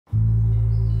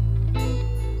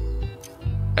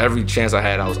Every chance I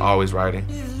had, I was always writing.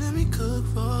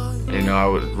 You know, I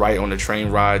would write on the train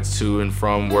rides to and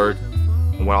from work.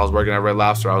 When I was working at Red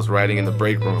Lobster, I was writing in the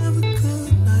break room.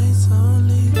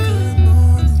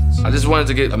 I just wanted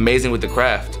to get amazing with the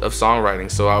craft of songwriting,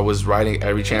 so I was writing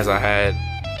every chance I had.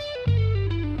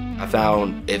 I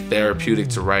found it therapeutic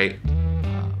to write.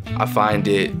 I find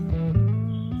it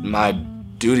my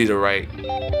duty to write.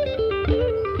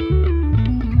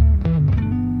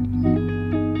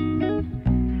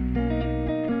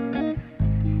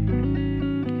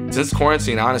 Since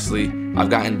quarantine, honestly, I've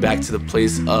gotten back to the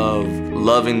place of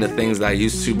loving the things that I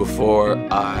used to before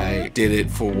I did it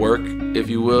for work, if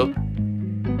you will.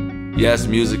 Yes,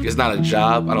 music is not a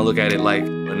job. I don't look at it like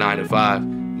a 9 to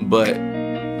 5, but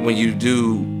when you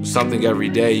do something every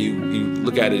day, you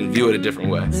look at it and view it a different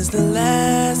way. It's the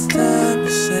last time you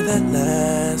said that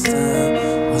last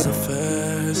time was the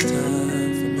first time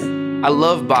for me. I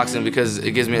love boxing because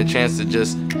it gives me a chance to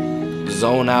just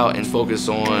zone out and focus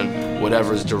on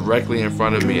whatever's directly in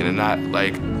front of me and not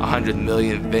like 100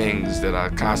 million things that I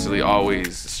constantly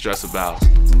always stress about.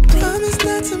 Promise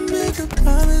not to make a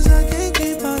promise I can't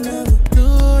keep. I never do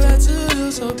that to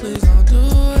you, so please don't do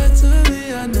it to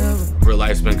me. I never. Real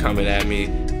life's been coming at me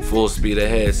full speed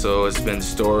ahead, so it's been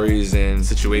stories and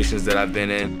situations that I've been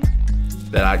in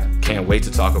that I can't wait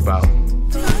to talk about.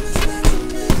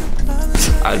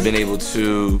 I've been able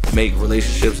to make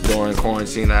relationships during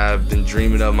quarantine I've been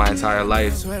dreaming of my entire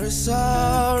life. I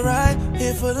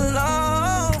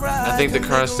think the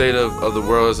current state of the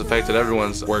world has affected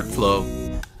everyone's workflow,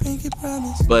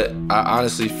 but I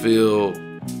honestly feel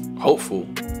hopeful.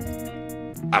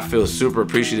 I feel super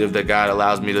appreciative that God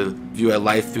allows me to view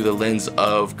life through the lens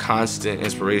of constant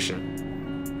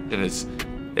inspiration. And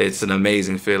it's an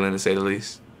amazing feeling, to say the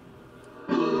least.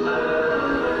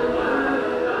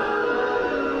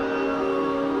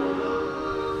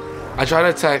 I try to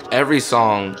attack every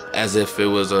song as if it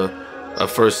was a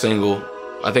first single.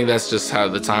 I think that's just how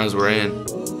the times we're in.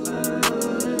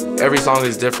 Every song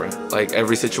is different. Like,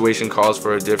 every situation calls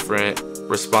for a different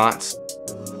response.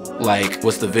 Like,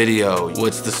 what's the video?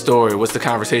 What's the story? What's the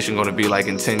conversation gonna be like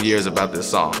in 10 years about this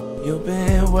song? You've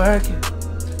been working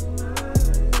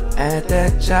at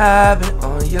that job and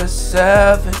on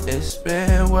yourself, and it's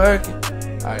been working.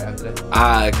 All right, after that.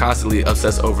 I constantly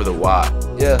obsess over the why.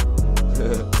 Yeah.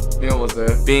 You know what's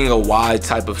there? Being a why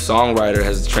type of songwriter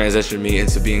has transitioned me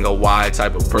into being a why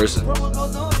type of person.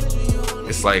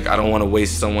 It's like, I don't want to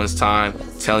waste someone's time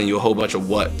telling you a whole bunch of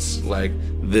what's. Like,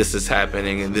 this is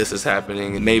happening and this is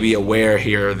happening, and maybe a where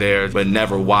here or there, but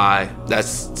never why.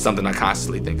 That's something I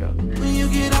constantly think of. When you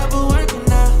get up and working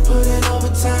now, put in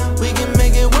overtime. We can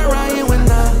make it work right here and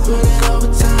now. Put in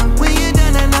overtime. When you're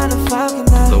done at 9 to 5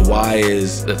 and now. The why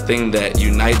is the thing that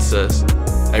unites us.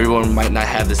 Everyone might not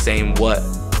have the same what,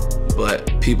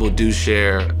 but people do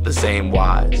share the same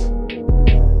whys.